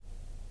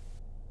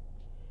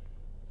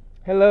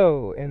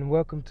Hello, and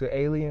welcome to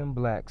Alien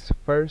Black's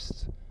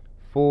first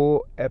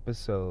full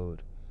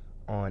episode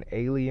on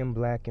Alien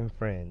Black and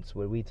Friends,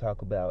 where we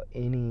talk about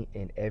any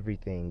and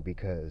everything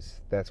because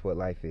that's what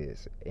life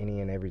is.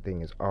 Any and everything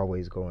is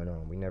always going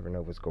on. We never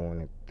know what's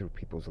going through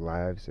people's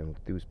lives and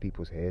through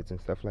people's heads and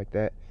stuff like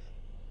that.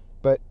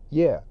 But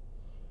yeah,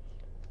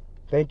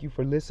 thank you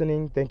for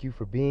listening. Thank you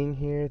for being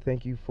here.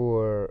 Thank you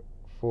for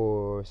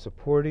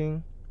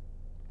supporting.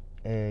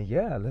 And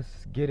yeah,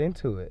 let's get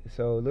into it.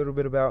 So, a little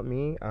bit about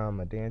me.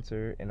 I'm a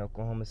dancer in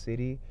Oklahoma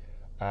City.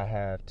 I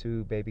have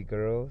two baby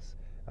girls.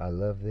 I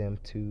love them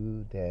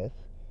to death.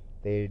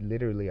 They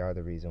literally are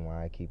the reason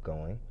why I keep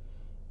going.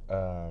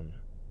 Um,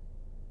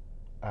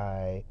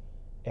 I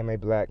am a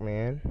black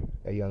man,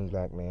 a young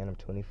black man. I'm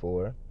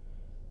 24.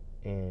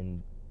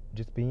 And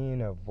just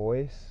being a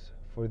voice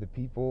for the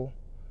people,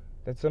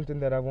 that's something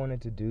that I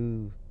wanted to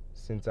do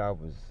since I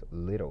was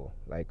little.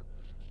 Like,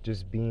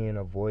 just being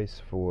a voice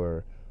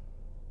for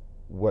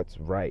what's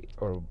right,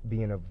 or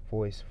being a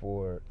voice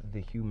for the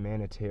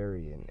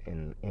humanitarian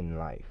in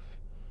life.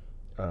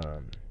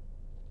 Um,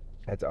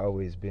 that's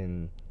always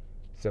been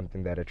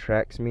something that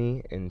attracts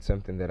me and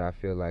something that I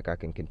feel like I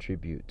can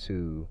contribute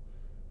to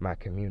my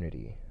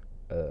community.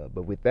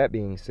 But with that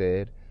being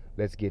said,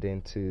 let's get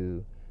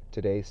into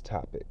today's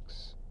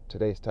topics.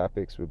 Today's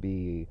topics would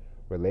be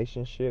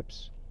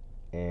relationships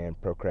and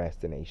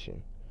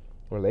procrastination.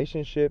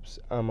 Relationships,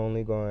 I'm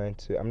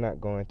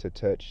not going to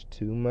touch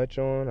too much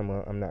on.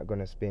 I'm not going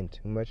to spend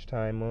too much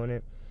time on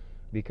it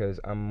because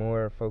I'm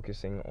more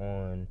focusing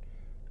on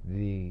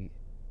the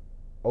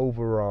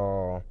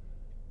overall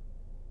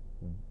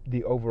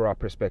the overall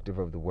perspective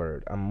of the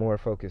word. I'm more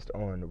focused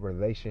on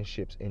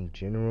relationships in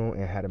general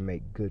and how to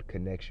make good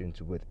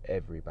connections with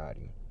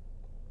everybody.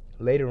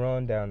 Later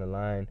on down the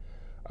line,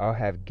 I'll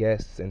have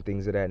guests and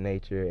things of that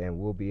nature, and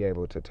we'll be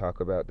able to talk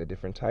about the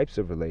different types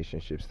of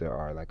relationships there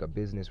are, like a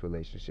business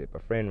relationship, a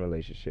friend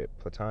relationship,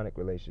 platonic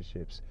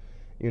relationships,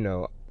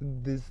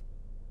 this,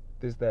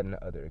 that, and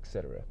the other,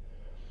 etc.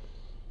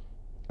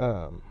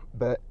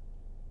 But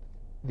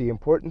the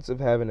importance of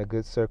having a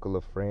good circle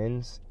of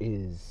friends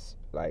is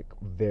like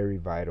very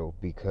vital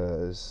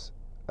because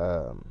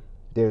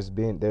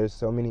there's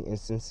so many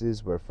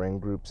instances where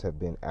friend groups have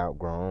been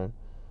outgrown,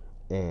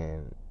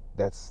 and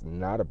that's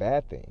not a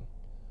bad thing.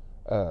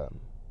 Um,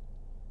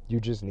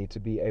 you just need to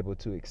be able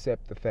to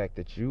accept the fact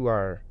that you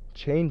are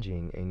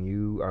changing and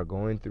you are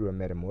going through a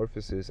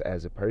metamorphosis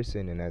as a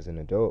person and as an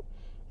adult,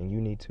 and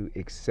you need to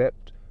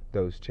accept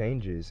those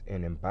changes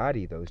and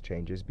embody those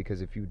changes,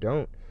 because if you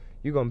don't,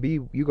 you're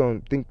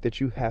gonna think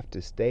that you have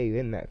to stay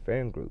in that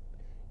friend group.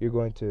 You're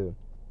going to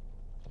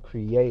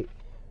create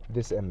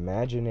this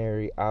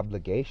imaginary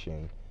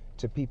obligation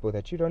to people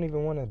that you don't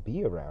even want to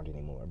be around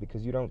anymore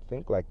because you don't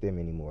think like them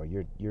anymore.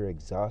 You're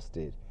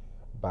exhausted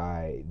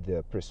by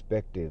the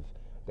perspective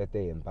that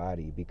they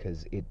embody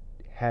because it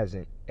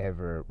hasn't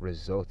ever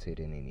resulted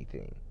in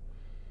anything.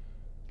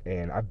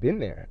 And I've been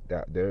there.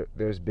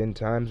 There's been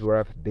times where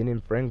I've been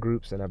in friend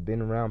groups and I've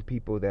been around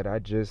people that I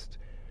just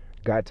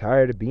got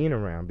tired of being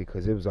around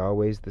because it was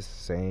always the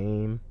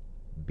same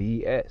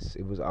BS.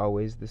 It was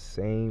always the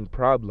same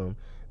problem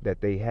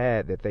that they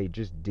had that they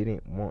just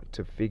didn't want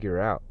to figure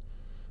out.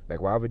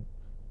 Like, why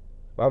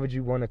would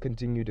you want to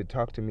continue to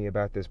talk to me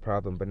about this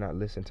problem but not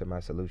listen to my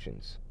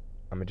solutions?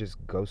 I'm gonna just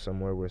go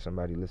somewhere where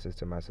somebody listens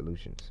to my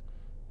solutions.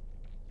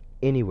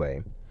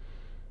 Anyway,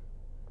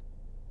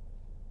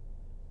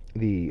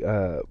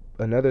 the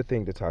another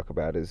thing to talk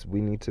about is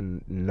we need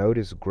to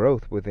notice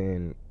growth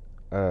within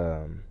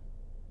um,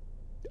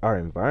 our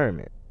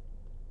environment.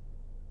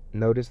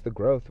 Notice the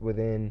growth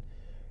within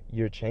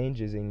your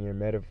changes in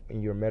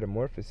your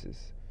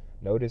metamorphosis.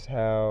 Notice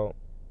how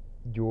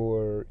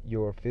your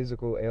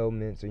physical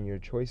ailments and your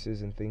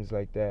choices and things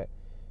like that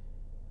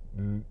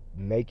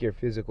make your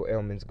physical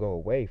ailments go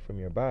away from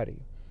your body.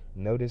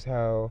 Notice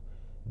how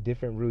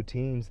different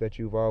routines that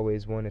you've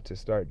always wanted to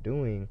start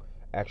doing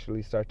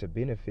actually start to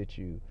benefit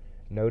you.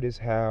 Notice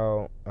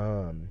how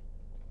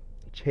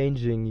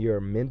changing your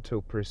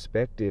mental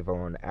perspective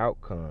on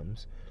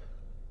outcomes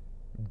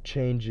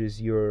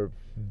changes your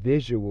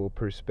visual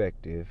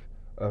perspective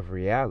of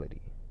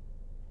reality.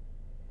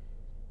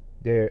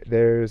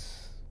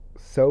 There's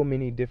so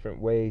many different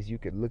ways you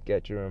could look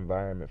at your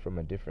environment from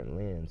a different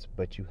lens,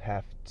 but you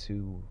have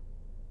to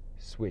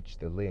switch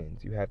the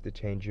lens. You have to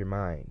change your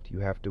mind. You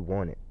have to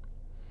want it.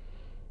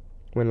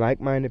 When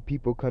like-minded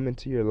people come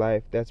into your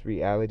life, that's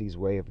reality's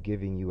way of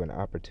giving you an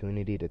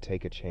opportunity to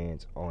take a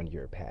chance on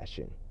your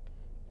passion.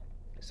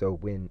 So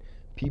when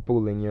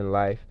people in your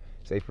life,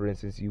 say for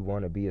instance you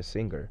want to be a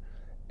singer,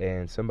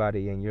 and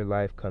somebody in your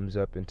life comes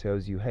up and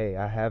tells you, hey,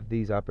 I have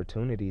these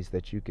opportunities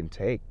that you can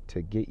take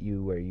to get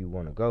you where you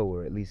want to go,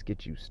 or at least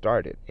get you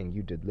started, and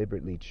you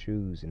deliberately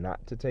choose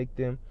not to take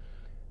them,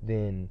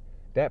 then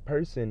that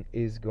person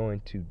is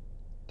going to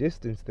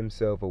distance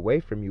themselves away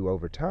from you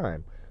over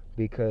time,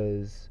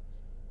 because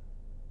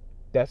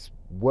that's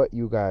what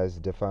you guys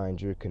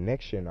defined your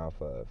connection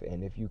off of.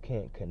 And if you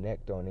can't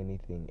connect on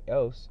anything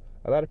else,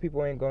 a lot of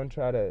people ain't going to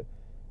try to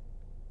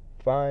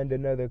find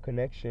another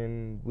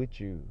connection with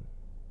you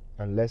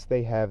unless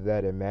they have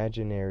that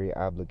imaginary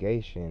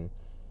obligation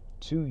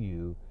to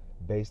you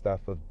based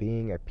off of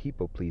being a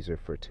people pleaser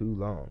for too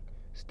long,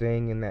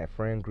 staying in that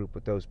friend group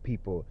with those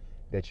people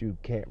that you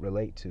can't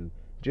relate to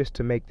just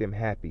to make them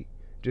happy,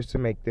 just to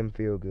make them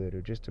feel good,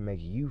 or just to make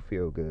you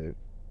feel good.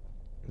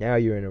 Now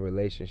you're in a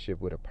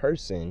relationship with a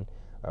person,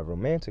 a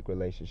romantic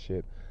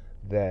relationship,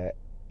 that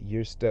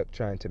you're stuck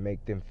trying to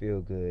make them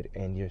feel good,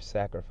 and you're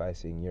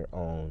sacrificing your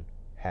own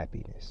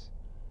happiness.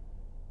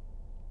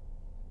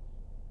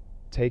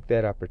 Take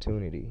that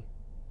opportunity.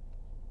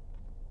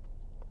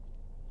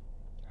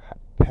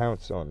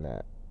 Pounce on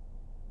that.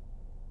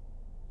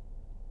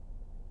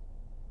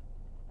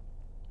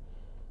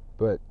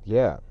 But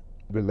yeah,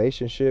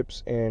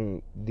 relationships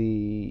and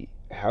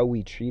how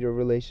we treat a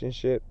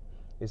relationship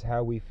is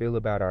how we feel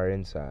about our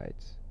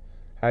insides.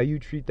 How you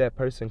treat that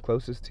person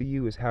closest to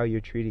you is how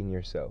you're treating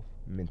yourself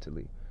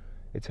mentally.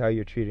 It's how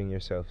you're treating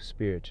yourself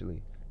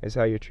spiritually. It's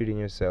how you're treating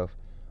yourself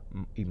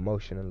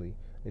emotionally.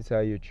 It's how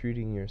you're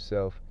treating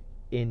yourself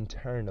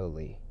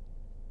internally.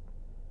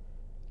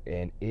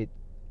 And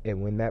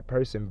when that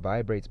person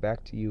vibrates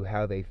back to you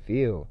how they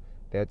feel,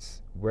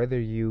 that's whether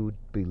you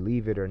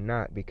believe it or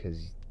not,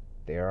 because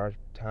there are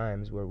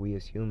times where we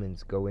as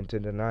humans go into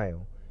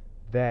denial.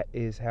 That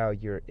is how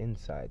your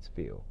insides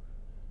feel.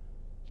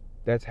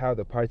 That's how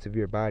the parts of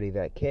your body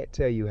that can't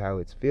tell you how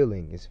it's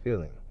feeling is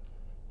feeling.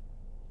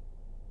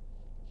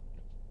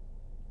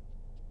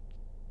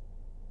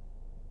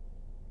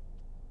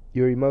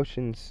 Your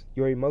emotions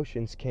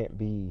can't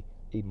be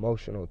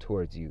emotional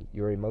towards you.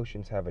 Your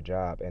emotions have a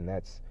job, and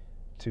that's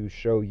to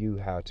show you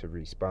how to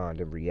respond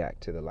and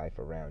react to the life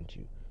around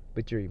you.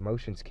 But your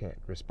emotions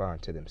can't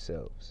respond to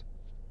themselves.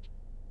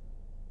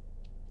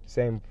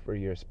 Same for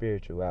your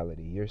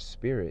spirituality. Your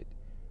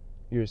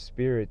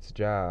spirit's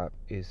job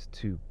is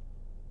to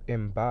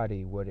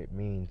embody what it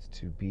means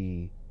to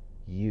be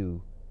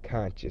you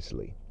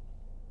consciously.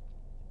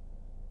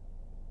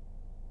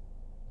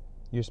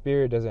 Your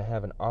spirit doesn't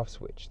have an off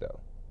switch, though.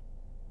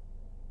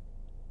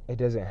 It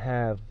doesn't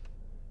have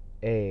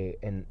a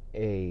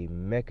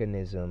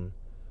mechanism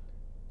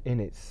in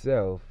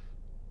itself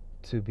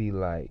to be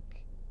like,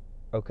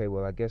 okay,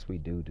 well, I guess we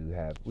do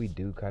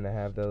kind of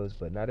have those,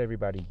 but not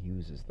everybody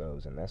uses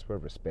those, and that's where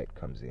respect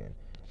comes in.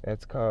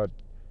 That's called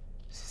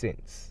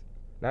sense.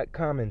 Not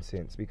common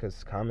sense,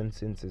 because common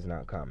sense is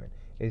not common.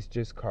 It's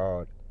just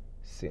called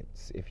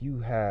sense. If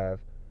you have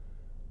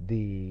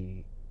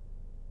the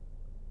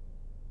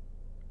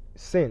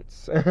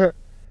sense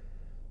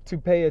to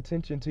pay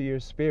attention to your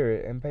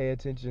spirit and pay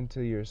attention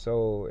to your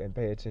soul and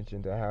pay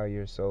attention to how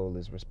your soul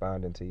is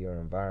responding to your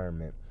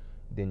environment,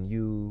 then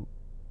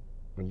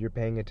when you're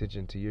paying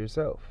attention to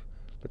yourself.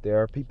 But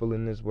there are people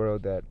in this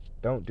world that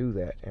don't do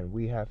that, and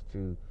we have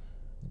to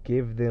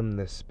give them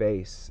the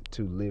space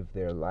to live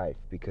their life,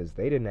 because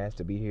they didn't ask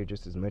to be here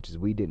just as much as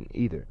we didn't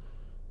either.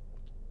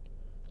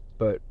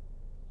 But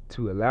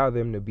to allow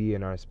them to be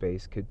in our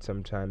space could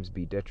sometimes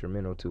be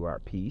detrimental to our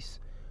peace,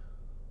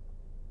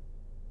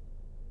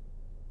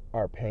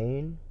 our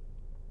pain,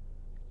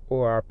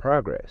 or our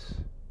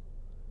progress.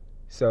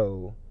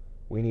 So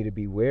we need to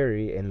be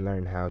wary and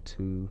learn how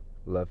to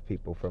love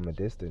people from a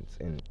distance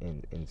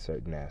in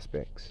certain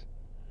aspects.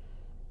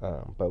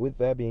 But with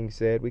that being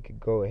said, we could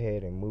go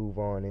ahead and move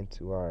on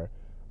into our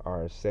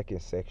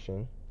second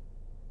section,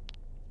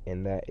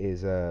 and that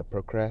is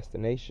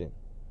procrastination.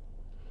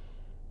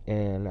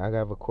 And I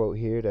have a quote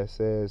here that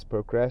says,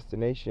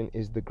 "Procrastination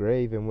is the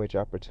grave in which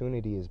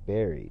opportunity is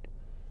buried."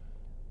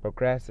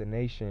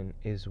 Procrastination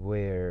is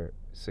where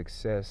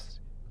success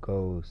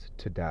goes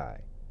to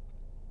die.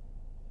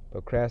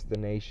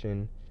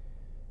 Procrastination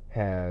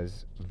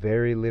has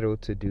very little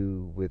to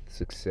do with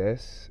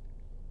success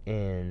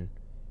and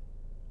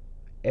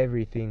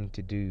everything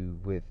to do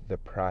with the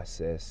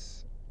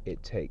process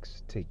it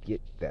takes to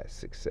get that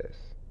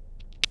success.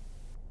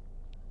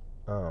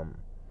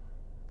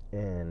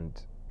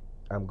 And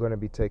I'm going to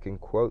be taking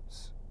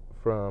quotes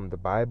from the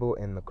Bible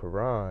and the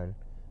Quran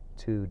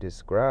to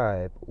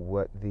describe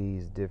what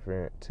these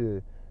different,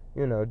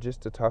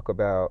 just to talk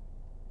about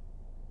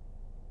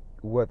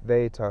what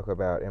they talk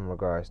about in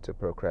regards to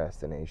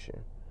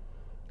procrastination.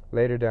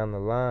 Later down the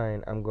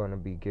line, I'm going to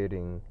be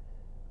getting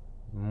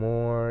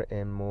more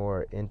and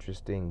more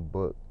interesting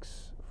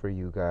books for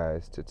you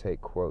guys to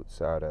take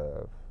quotes out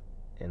of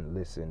and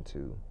listen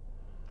to.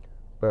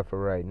 But for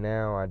right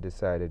now, I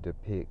decided to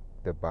pick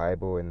the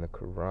Bible and the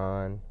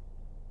Quran,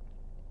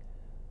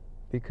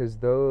 because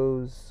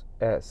those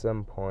at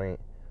some point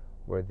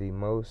were the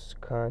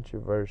most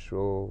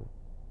controversial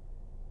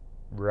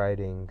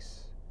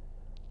writings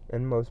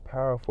and most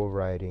powerful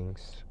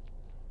writings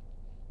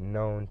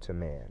known to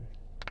man.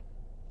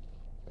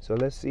 So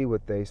let's see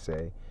what they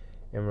say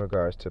in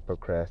regards to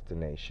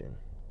procrastination.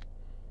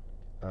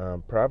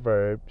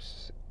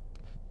 Proverbs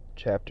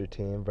chapter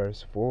 10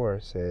 verse 4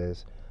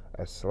 says,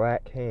 "A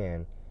slack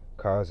hand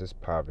causes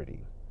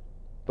poverty,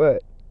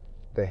 but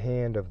the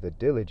hand of the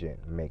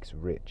diligent makes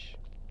rich."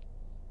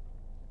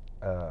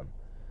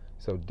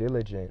 So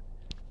diligent,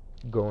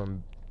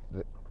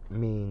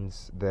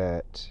 means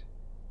that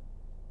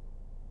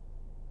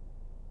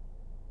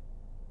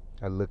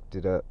I looked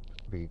it up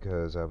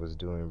because I was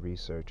doing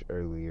research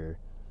earlier.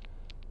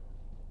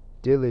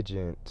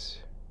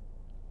 Diligent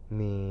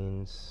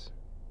means,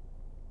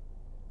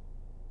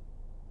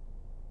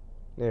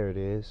 there it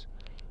is,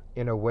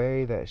 in a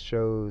way that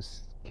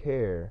shows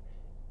care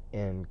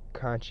and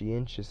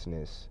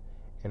conscientiousness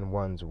in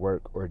one's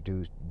work or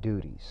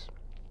duties.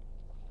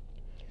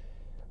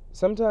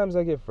 Sometimes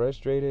I get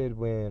frustrated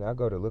when I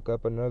go to look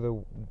up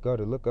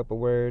a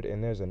word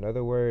and there's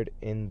another word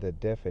in the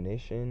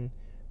definition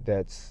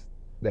that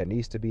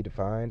needs to be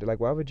defined. Like,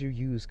 why would you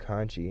use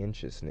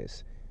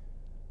conscientiousness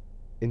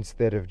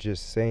instead of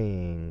just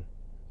saying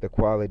the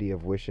quality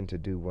of wishing to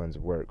do one's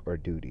work or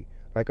duty?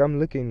 Like, I'm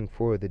looking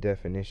for the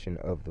definition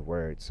of the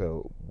word,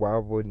 so why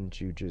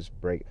would you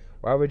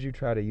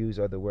try to use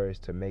other words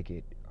to make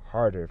it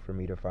harder for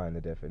me to find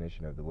the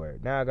definition of the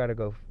word? Now I gotta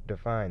go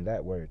define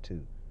that word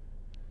too.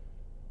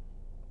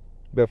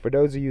 But for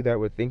those of you that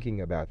were thinking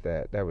about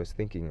that was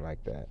thinking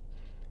like that,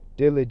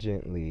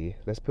 diligently,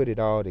 let's put it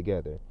all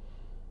together.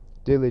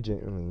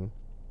 Diligently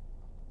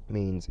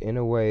means in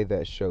a way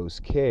that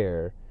shows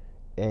care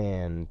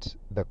and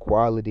the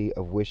quality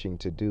of wishing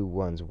to do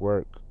one's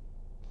work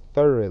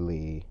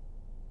thoroughly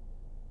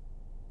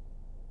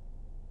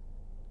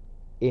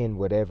in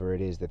whatever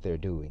it is that they're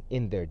doing,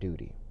 in their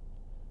duty.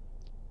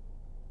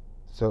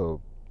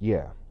 So,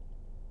 yeah.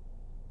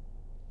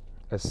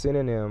 A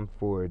synonym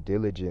for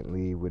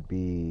diligently would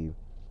be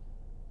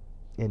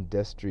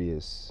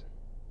industrious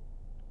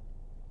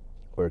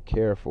or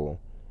careful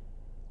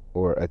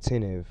or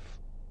attentive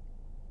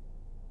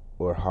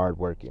or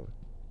hardworking.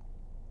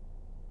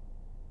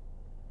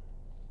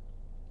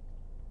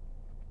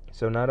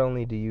 So not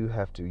only do you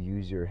have to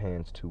use your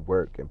hands to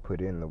work and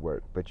put in the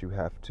work, but you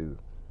have to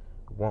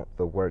want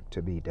the work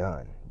to be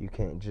done. You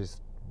can't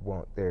just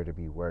want there to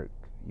be work.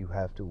 You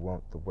have to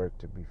want the work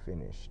to be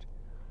finished,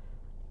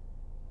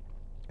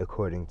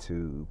 according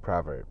to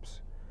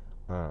Proverbs.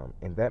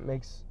 And that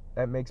makes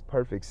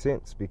perfect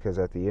sense, because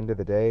at the end of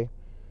the day,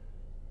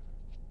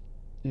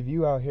 if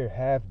you out here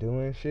half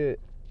doing shit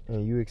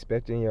and you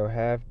expecting your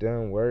half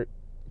done work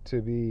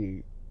to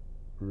be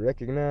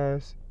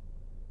recognized,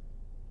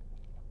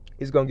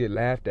 it's gonna get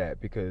laughed at,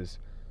 because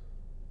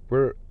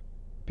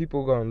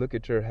people gonna look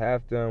at your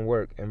half done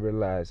work and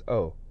realize,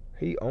 oh,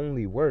 he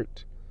only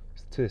worked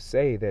to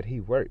say that he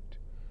worked.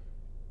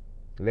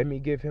 Let me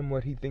give him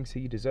what he thinks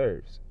he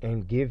deserves,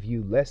 and give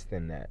you less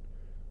than that.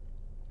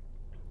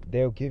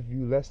 They'll give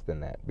you less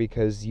than that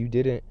because you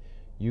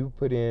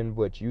put in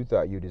what you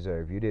thought you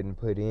deserved. You didn't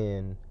put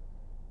in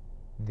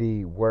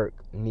the work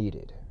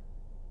needed.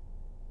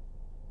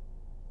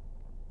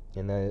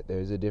 And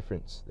there's a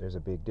difference. There's a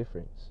big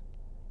difference.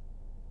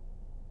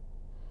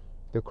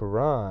 The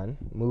Quran,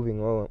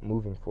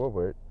 moving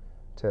forward,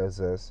 tells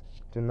us,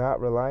 do not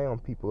rely on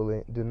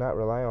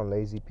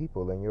lazy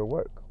people in your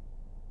work.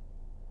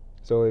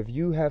 So if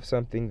you have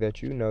something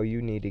that you know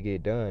you need to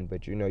get done,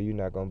 but you know you're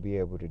not going to be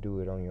able to do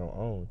it on your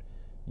own,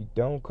 you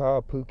don't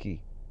call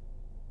Pookie,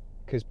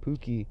 because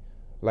Pookie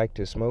like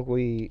to smoke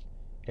weed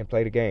and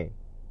play the game.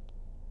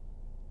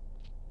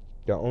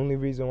 The only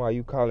reason why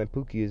you calling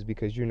Pookie is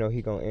because you know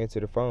he going to answer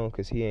the phone,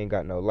 because he ain't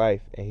got no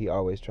life and he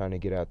always trying to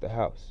get out the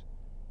house.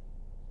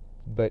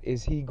 But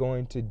is he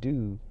going to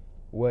do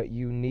what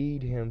you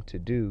need him to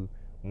do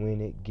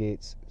when it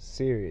gets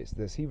serious?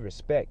 Does he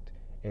respect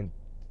and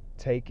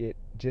take it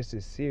just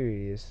as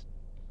serious,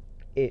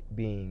 it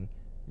being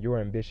your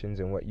ambitions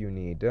and what you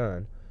need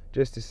done,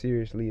 just as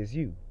seriously as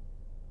you?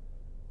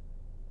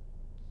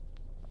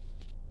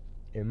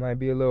 It might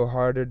be a little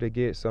harder to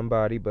get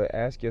somebody, but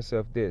ask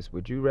yourself this: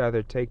 would you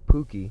rather take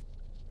Pookie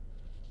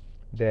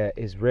that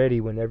is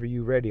ready whenever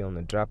you're ready on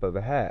the drop of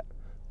a hat,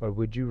 or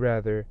would you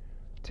rather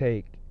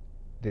take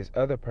this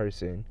other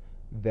person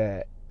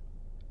that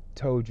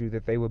told you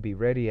that they would be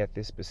ready at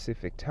this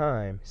specific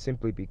time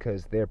simply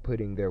because they're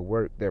putting their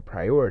work, they're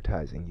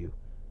prioritizing you?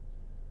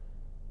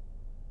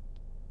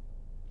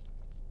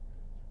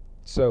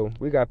 So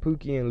we got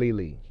Pookie and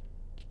Lily.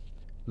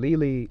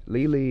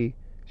 Lily,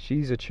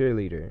 she's a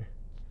cheerleader,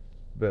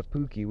 but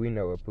Pookie, we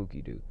know what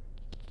Pookie do.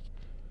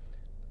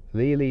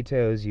 Lily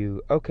tells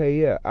you, okay,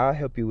 yeah, I'll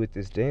help you with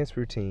this dance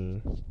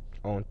routine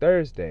on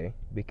Thursday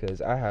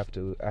because I have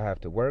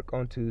to work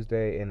on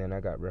Tuesday and then I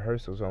got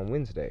rehearsals on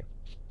Wednesday.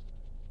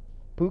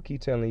 Pookie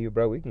telling you,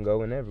 bro, we can go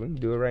whenever. We can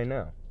do it right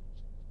now.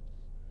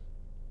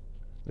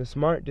 The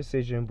smart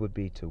decision would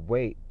be to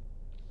wait,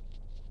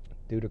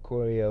 do the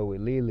choreo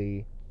with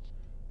Lily,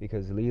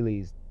 because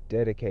Lily's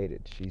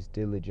dedicated, she's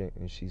diligent,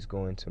 and she's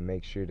going to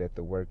make sure that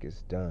the work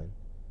is done.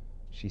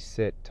 She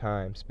set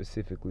time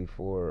specifically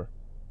for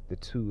the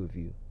two of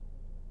you.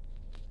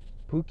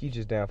 Pookie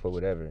just down for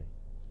whatever.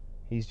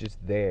 He's just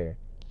there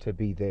to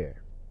be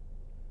there.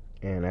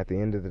 And at the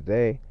end of the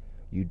day,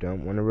 you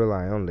don't want to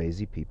rely on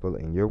lazy people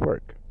in your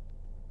work.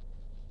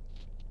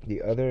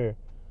 The other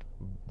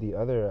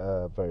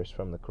verse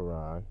from the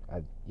Quran,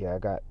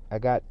 I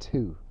got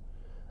two.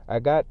 I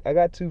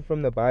got two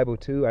from the Bible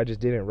too. I just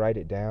didn't write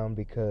it down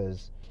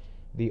because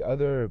The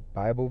other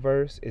Bible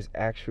verse is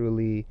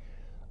actually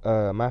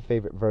my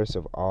favorite verse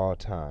of all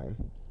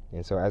time.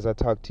 And so as I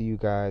talk to you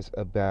guys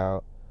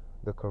about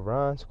the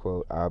Quran's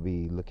quote, I'll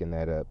be looking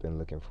that up and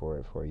looking for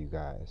it for you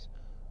guys.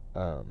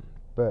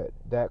 But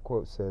that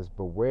quote says,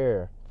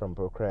 "Beware from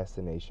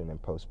procrastination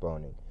and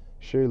postponing.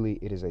 Surely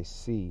it is a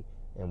sea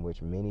in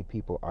which many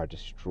people are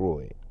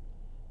destroyed."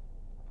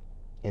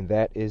 And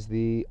that is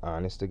the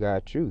honest to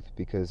God truth,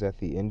 because at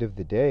the end of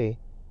the day,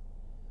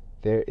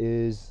 there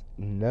is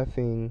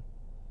nothing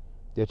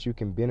that you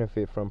can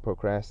benefit from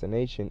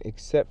procrastination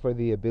except for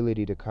the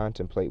ability to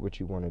contemplate what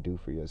you want to do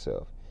for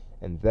yourself.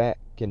 And that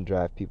can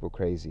drive people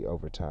crazy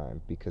over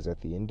time, because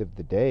at the end of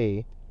the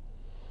day,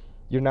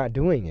 you're not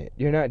doing it.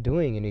 You're not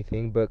doing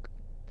anything but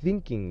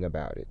thinking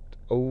about it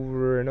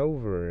over and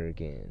over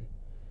again.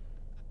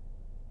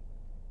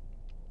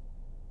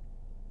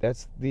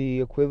 That's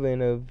the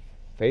equivalent of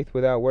faith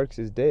without works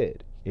is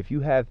dead. If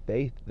you have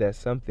faith that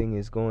something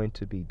is going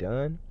to be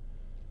done,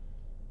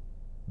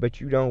 but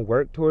you don't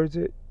work towards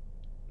it,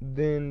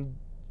 then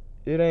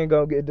it ain't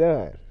gonna get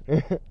done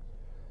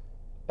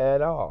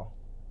at all.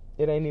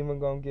 It ain't even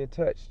gonna get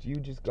touched. You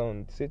just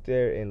gonna sit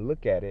there and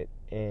look at it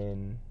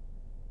and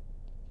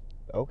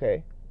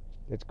okay,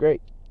 it's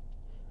great.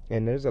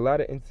 And there's a lot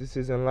of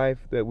instances in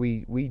life that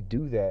we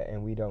do that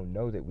and we don't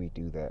know that we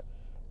do that,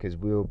 because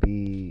we'll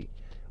be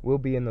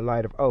in the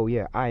light of, oh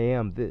yeah, I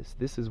am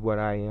this is what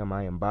I am.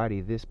 I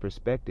embody this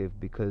perspective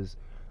because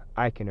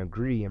I can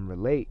agree and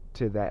relate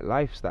to that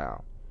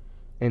lifestyle.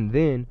 And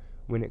then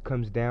when it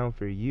comes down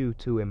for you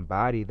to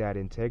embody that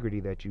integrity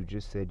that you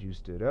just said you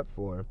stood up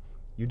for,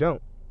 you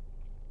don't,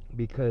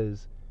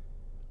 because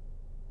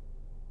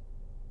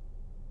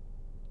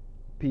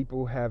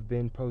people have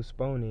been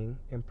postponing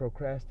and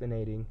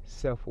procrastinating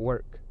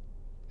self-work,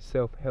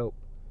 self-help,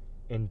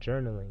 and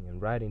journaling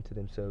and writing to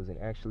themselves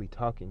and actually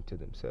talking to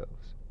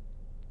themselves.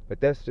 But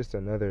that's just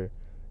another,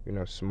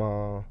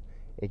 small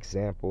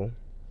example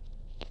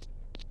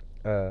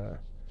for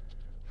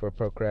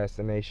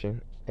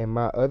procrastination. And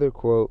my other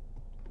quote,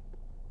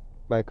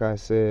 like I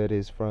said,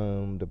 is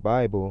from the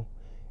Bible.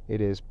 It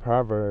is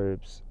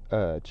Proverbs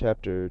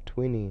chapter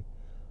 20,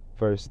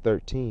 verse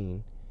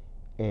 13.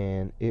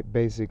 And it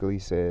basically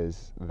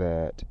says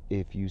that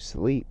if you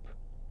sleep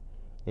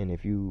and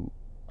if you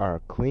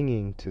are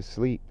clinging to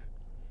sleep,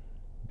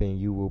 then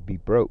you will be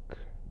broke.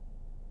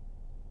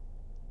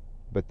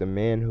 But the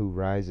man who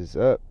rises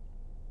up,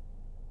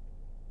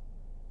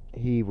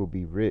 he will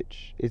be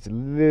rich. It's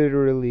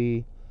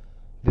literally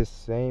the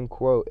same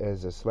quote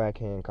as "a slack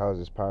hand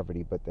causes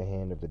poverty, but the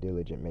hand of the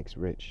diligent makes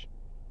rich."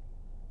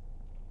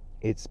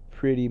 It's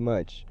pretty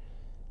much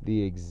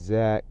the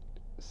exact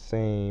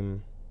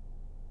same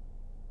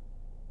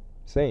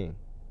saying.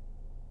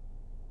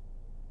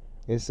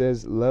 It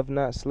says, "Love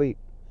not sleep,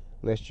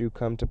 lest you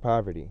come to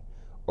poverty.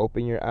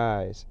 Open your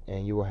eyes,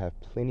 and you will have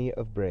plenty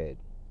of bread."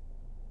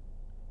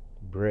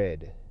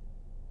 Bread.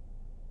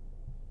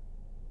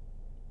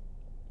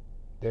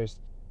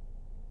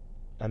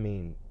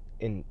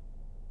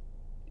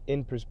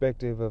 In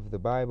perspective of the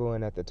Bible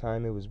and at the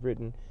time it was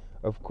written,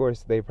 of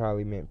course they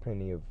probably meant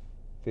plenty of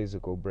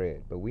physical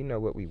bread. But we know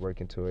what we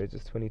working towards.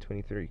 It's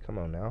 2023. Come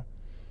on now.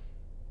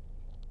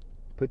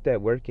 Put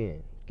that work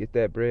in. Get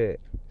that bread.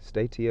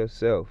 Stay to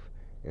yourself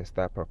and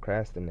stop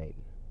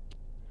procrastinating.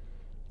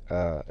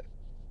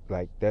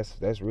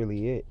 That's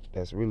really it.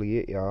 That's really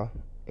it, y'all.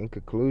 In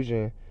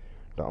conclusion,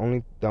 the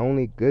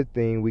only good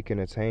thing we can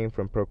attain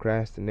from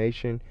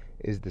procrastination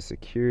is the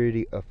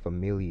security of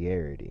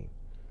familiarity.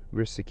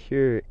 We're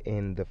secure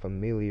in the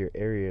familiar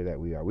area that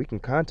we are. We can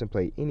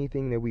contemplate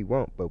anything that we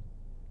want, but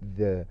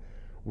the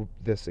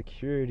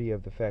security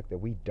of the fact that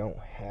we don't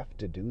have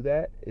to do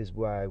that is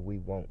why we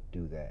won't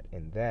do that.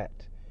 And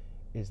that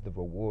is the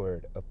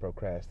reward of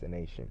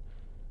procrastination.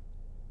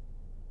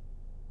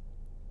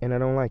 And I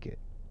don't like it.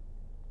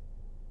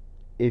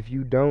 If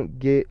you don't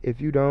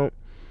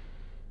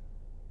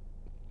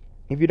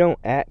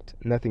act,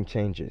 nothing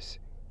changes.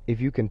 If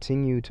you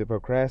continue to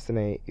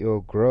procrastinate,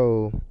 you'll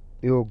grow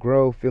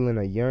feeling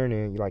a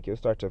yearning, like you'll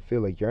start to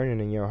feel a yearning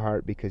in your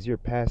heart because you're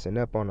passing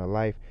up on a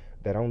life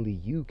that only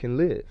you can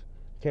live.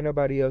 Can't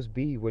nobody else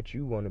be what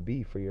you want to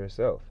be for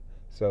yourself.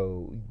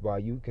 So while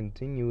you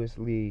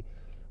continuously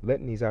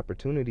letting these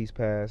opportunities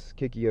pass,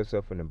 kicking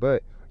yourself in the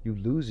butt, you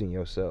losing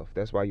yourself.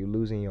 That's why you're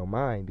losing your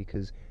mind,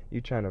 because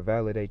you're trying to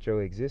validate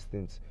your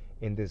existence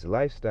in this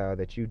lifestyle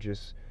that you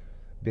just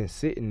been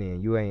sitting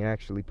in. You ain't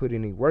actually put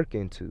any work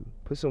into.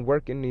 Put some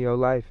work into your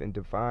life and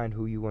define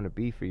who you want to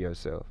be for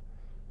yourself.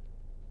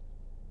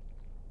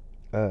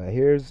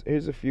 Here's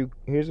a few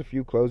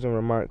closing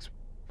remarks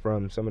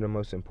from some of the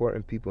most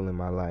important people in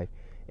my life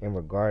in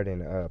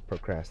regarding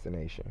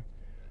procrastination.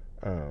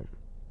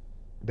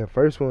 The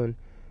first one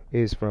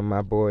is from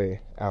my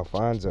boy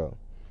Alfonso.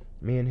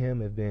 Me and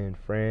him have been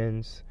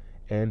friends,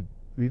 and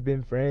we've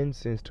been friends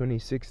since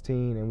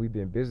 2016, and we've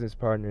been business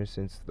partners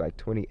since like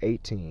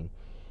 2018.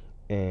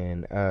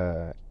 And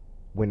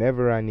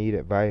whenever I need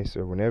advice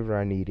or whenever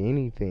I need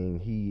anything,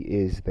 he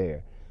is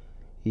there.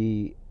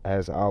 He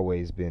has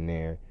always been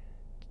there.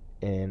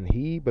 And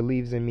he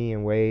believes in me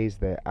in ways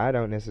that I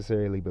don't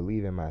necessarily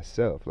believe in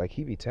myself. Like,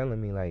 he be telling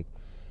me, like,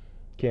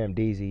 Cam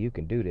Deasy, you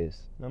can do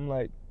this. And I'm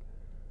like,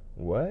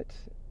 what?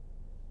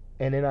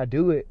 And then I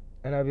do it,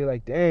 and I be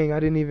like, dang, I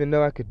didn't even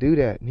know I could do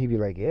that. And he be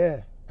like,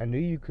 yeah, I knew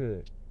you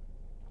could.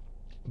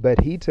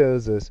 But he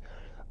tells us,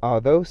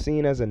 although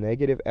seen as a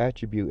negative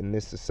attribute in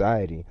this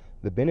society,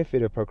 the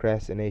benefit of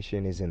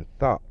procrastination is in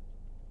thought.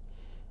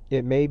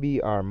 It may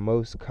be our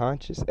most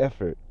conscious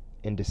effort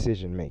in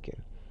decision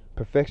making.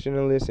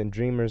 Perfectionists and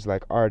dreamers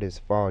like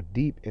artists fall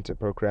deep into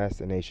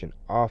procrastination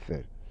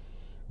often.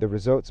 The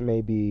results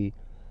may be,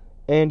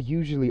 and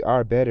usually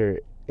are, better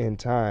in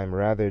time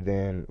rather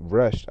than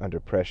rushed under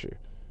pressure.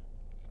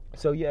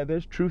 So yeah,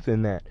 there's truth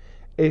in that.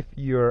 If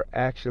you're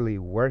actually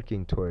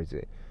working towards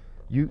it,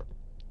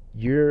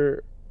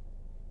 you're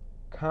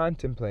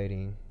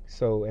contemplating.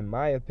 So in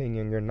my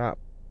opinion, you're not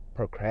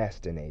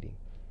procrastinating.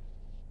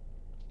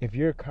 If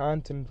you're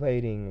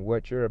contemplating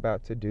what you're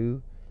about to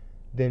do,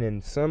 then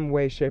in some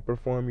way, shape, or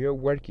form, you're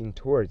working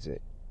towards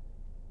it.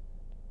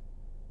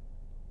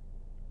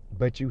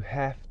 But you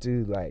have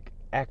to, like,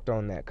 act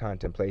on that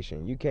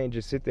contemplation. You can't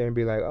just sit there and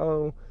be like,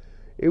 oh,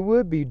 it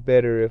would be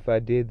better if I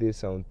did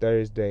this on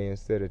Thursday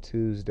instead of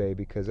Tuesday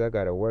because I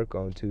got to work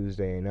on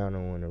Tuesday and I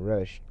don't want to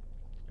rush.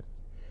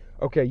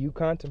 Okay, you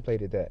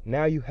contemplated that.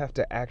 Now you have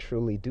to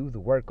actually do the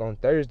work on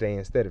Thursday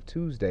instead of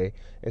Tuesday,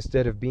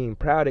 instead of being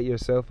proud of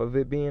yourself of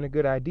it being a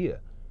good idea.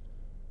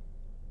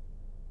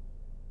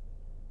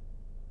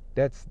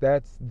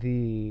 That's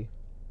the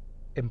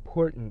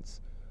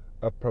importance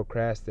of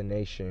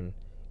procrastination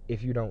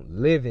if you don't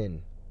live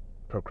in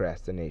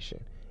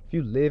procrastination. If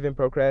you live in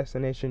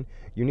procrastination,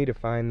 you need to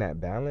find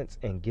that balance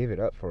and give it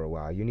up for a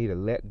while. You need to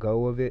let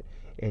go of it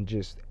and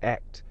just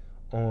act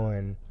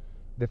on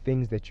the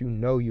things that you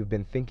know you've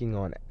been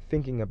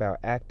thinking about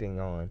acting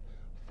on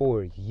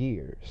for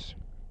years.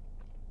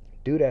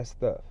 Do that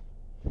stuff.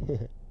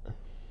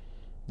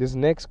 This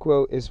next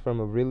quote is from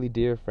a really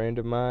dear friend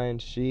of mine.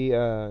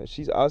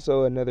 She's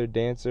also another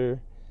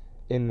dancer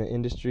in the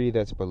industry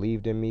that's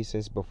believed in me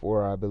since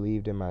before I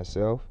believed in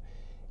myself.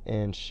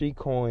 And she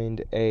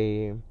coined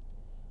a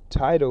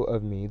title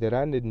of me that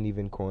I didn't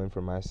even coin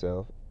for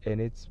myself, and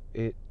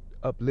it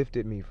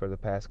uplifted me for the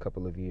past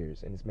couple of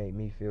years, and it's made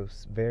me feel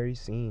very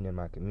seen in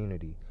my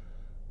community.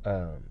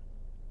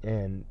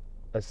 And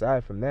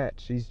aside from that,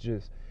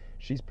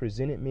 she's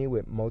presented me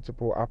with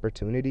multiple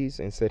opportunities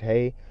and said,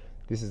 hey,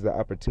 this is the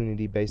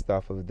opportunity based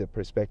off of the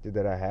perspective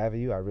that I have of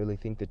you. I really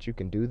think that you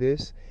can do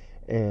this.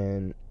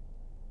 And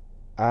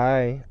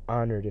I,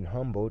 honored and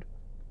humbled,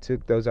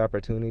 took those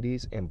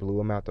opportunities and blew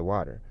them out the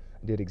water.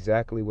 Did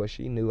exactly what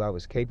she knew I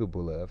was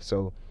capable of.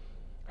 So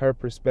her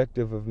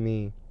perspective of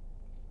me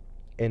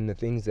and the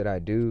things that I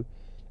do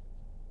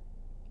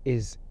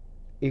is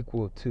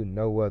equal to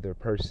no other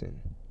person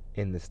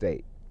in the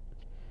state.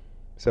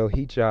 So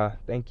Hicha,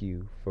 thank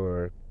you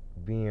for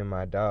being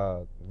my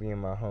dog, being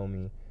my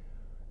homie,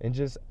 and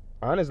just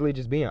honestly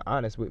just being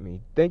honest with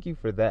me. Thank you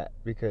for that,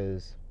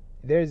 because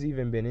there's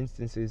even been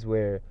instances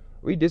where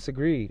we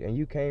disagreed and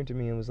you came to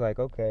me and was like,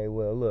 okay,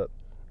 well, look,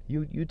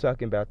 you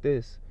talking about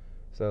this,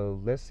 so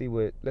let's see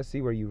where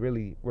you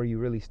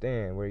really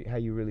stand, how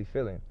you really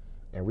feeling,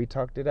 and we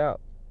talked it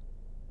out.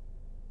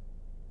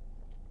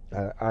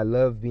 I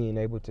love being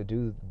able to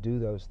do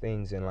those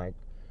things and like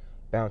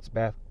bounce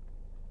back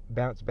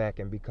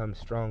and become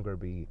stronger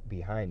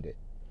behind it.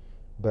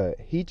 But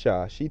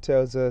Hicha, she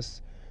tells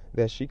us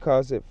that she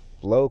calls it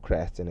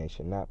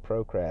flowcrastination, not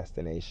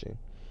procrastination.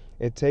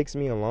 It takes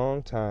me a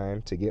long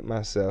time to get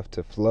myself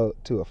to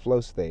a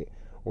flow state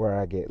where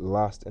I get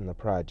lost in the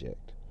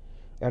project.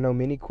 I know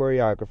many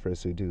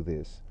choreographers who do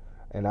this,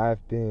 and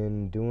I've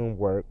been doing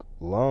work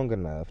long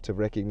enough to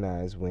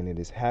recognize when it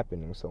is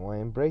happening, so I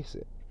embrace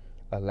it.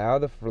 Allow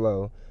the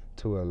flow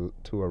to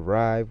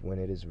arrive when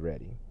it is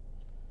ready.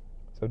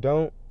 So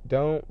don't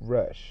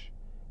rush.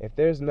 If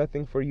there's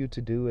nothing for you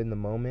to do in the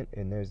moment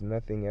and there's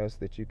nothing else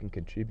that you can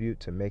contribute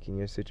to making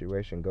your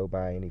situation go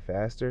by any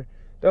faster,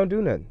 don't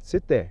do nothing.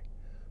 Sit there.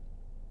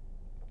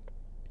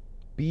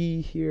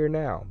 Be here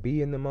now.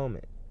 Be in the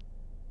moment.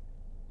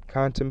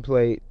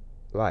 Contemplate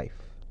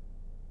life.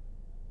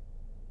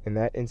 In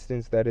that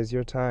instance, that is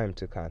your time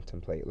to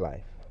contemplate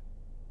life.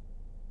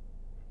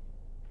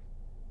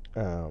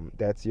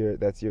 That's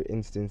your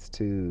instance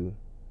to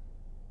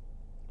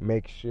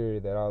make sure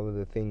that all of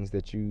the things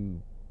that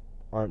you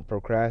aren't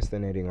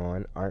procrastinating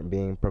on aren't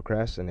being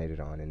procrastinated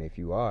on. And if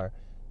you are,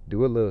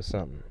 do a little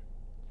something.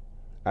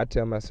 I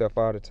tell myself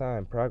all the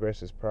time,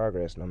 progress is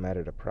progress no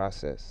matter the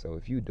process. So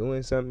if you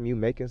doing something, you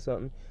making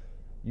something,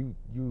 you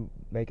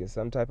making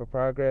some type of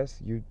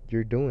progress,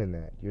 you're doing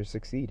that. You're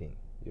succeeding.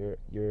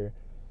 You're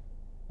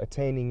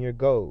attaining your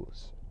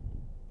goals.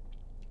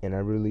 And I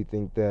really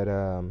think that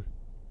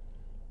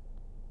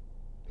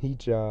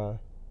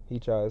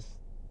Hicha's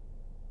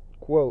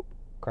quote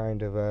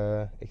kind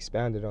of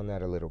expanded on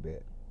that a little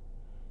bit.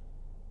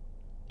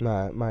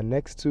 My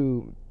next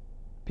two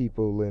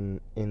people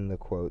in the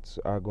quotes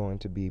are going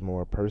to be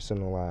more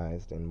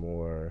personalized and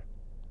more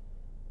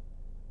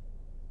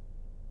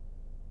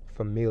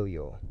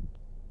familial.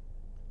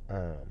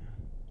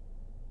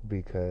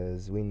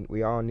 because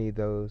we all need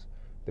those,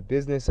 the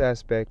business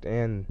aspect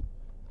and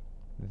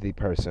the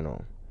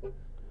personal.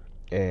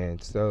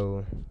 And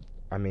so,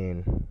 I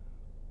mean,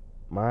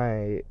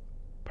 my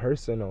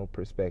personal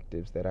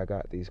perspectives that I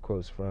got these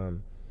quotes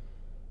from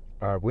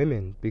are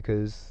women,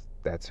 because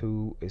that's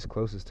who is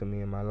closest to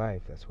me in my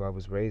life. That's who I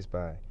was raised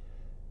by.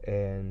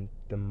 And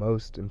the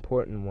most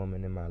important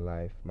woman in my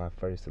life, my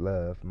first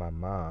love, my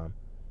mom,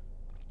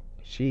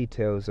 she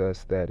tells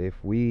us that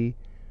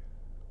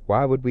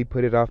why would we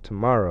put it off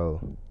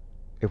tomorrow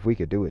if we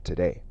could do it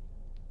today?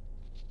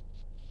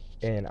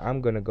 And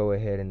I'm going to go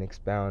ahead and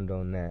expound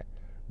on that,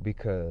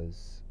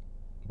 because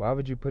why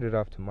would you put it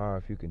off tomorrow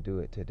if you can do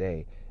it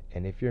today?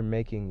 And if you're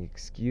making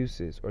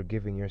excuses or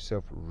giving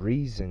yourself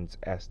reasons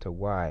as to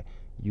why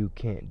you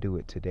can't do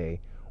it today,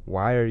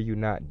 why are you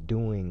not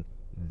doing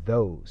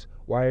those?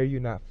 Why are you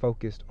not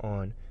focused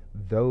on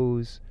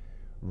those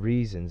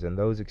reasons and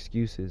those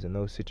excuses and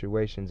those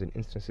situations and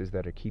instances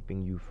that are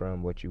keeping you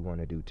from what you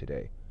want to do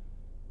today?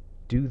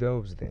 Do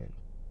those then.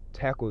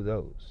 Tackle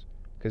those.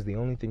 Because the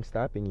only thing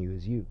stopping you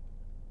is you.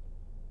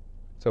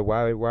 So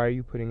why are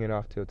you putting it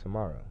off till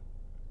tomorrow?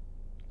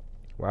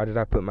 Why did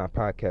I put my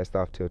podcast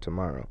off till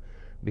tomorrow?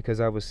 Because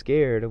I was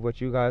scared of what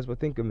you guys would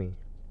think of me.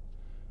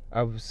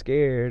 I was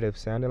scared of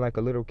sounding like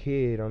a little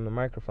kid on the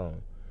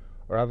microphone.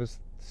 Or I was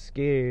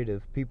scared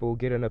of people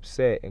getting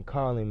upset and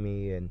calling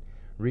me and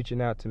reaching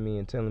out to me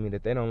and telling me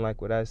that they don't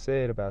like what I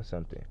said about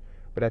something.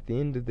 But at the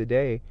end of the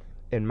day,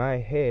 in my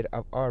head,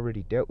 I've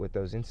already dealt with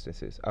those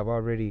instances. I've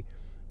already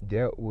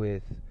dealt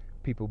with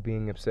people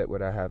being upset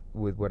with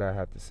what I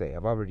have to say.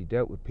 I've already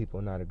dealt with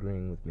people not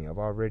agreeing with me. I've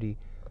already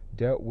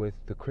dealt with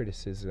the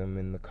criticism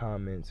and the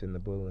comments and the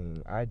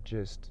bullying. I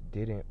just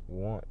didn't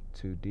want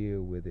to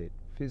deal with it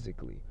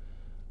physically.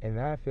 And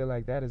I feel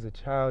like that is a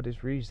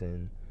childish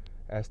reason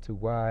as to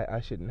why I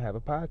shouldn't have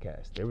a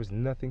podcast. There was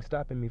nothing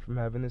stopping me from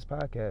having this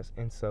podcast,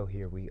 and so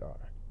here we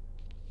are.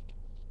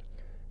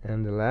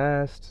 And the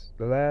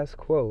last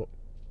quote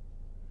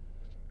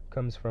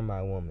comes from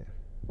my woman.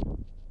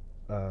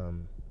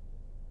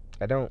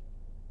 I don't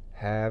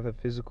have a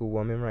physical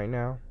woman right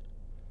now.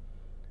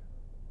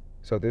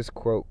 So this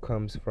quote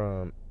comes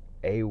from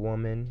a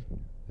woman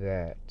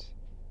that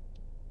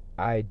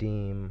I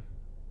deem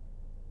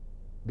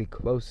the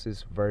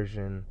closest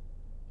version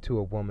to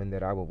a woman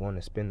that I would want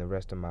to spend the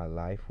rest of my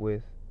life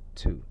with,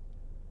 too.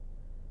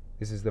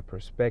 This is the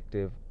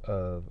perspective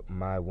of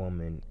my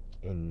woman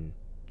in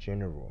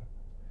general.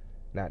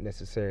 Not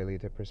necessarily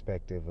the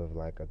perspective of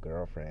like a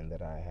girlfriend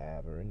that I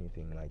have or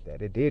anything like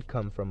that. It did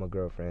come from a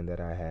girlfriend that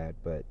I had,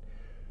 but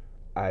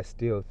I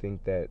still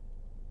think that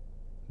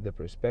the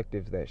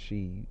perspective that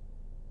she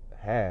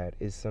had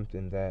is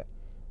something that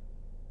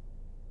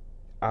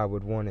I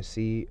would want to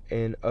see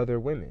in other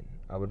women.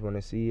 I would want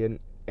to see in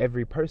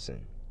every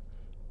person.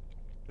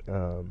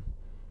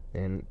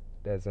 And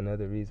that's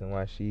another reason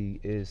why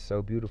she is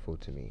so beautiful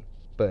to me.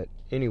 But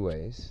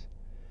anyways,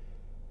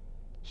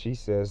 she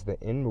says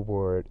the end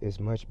reward is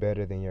much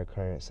better than your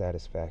current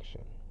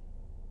satisfaction.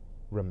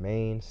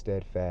 Remain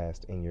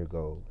steadfast in your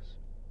goals.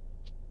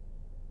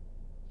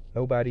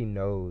 Nobody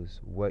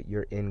knows what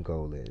your end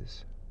goal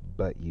is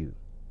but you.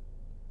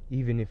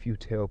 Even if you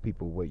tell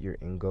people what your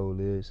end goal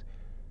is,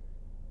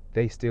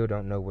 they still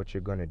don't know what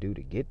you're going to do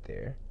to get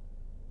there.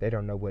 They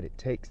don't know what it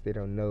takes. They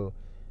don't know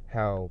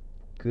how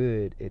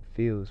good it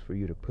feels for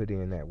you to put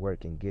in that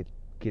work and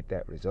get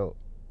that result.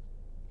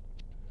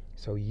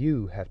 So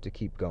you have to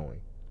keep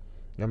going.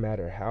 No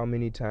matter how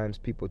many times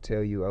people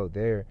tell you, oh,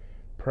 they're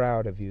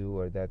proud of you,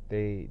 or that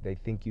they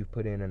think you've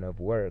put in enough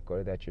work,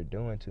 or that you're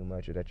doing too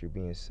much, or that you're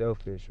being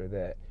selfish, or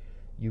that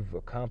you've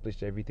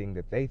accomplished everything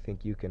that they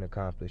think you can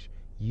accomplish,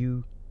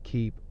 you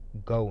keep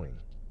going.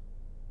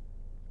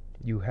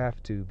 You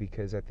have to,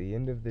 because at the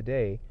end of the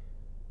day,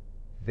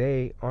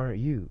 they aren't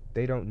you.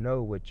 They don't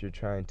know what you're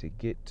trying to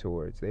get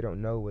towards. They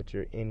don't know what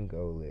your end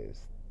goal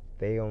is.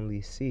 They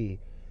only see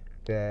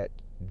that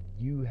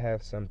you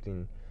have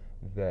something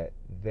that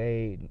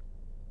they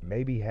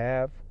maybe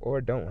have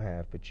or don't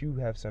have, but you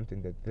have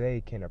something that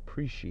they can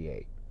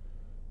appreciate.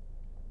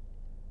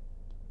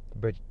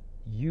 But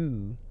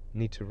you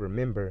need to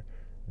remember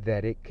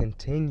that it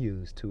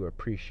continues to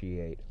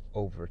appreciate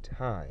over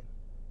time.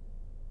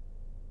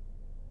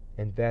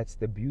 And that's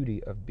the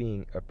beauty of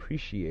being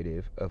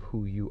appreciative of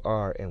who you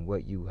are and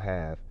what you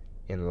have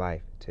in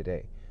life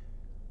today.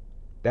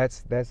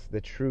 That's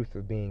the truth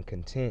of being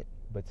content,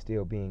 but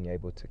still being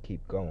able to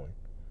keep going.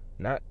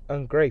 Not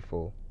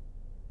ungrateful,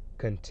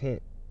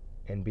 content,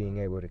 and being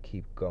able to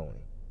keep going.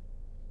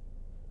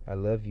 I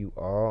love you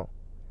all.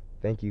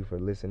 Thank you for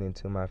listening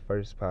to my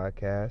first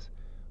podcast.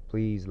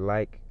 Please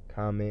like,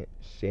 comment,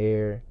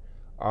 share,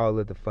 all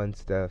of the fun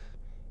stuff,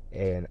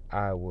 and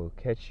I will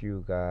catch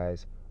you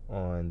guys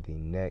on the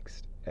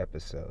next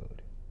episode.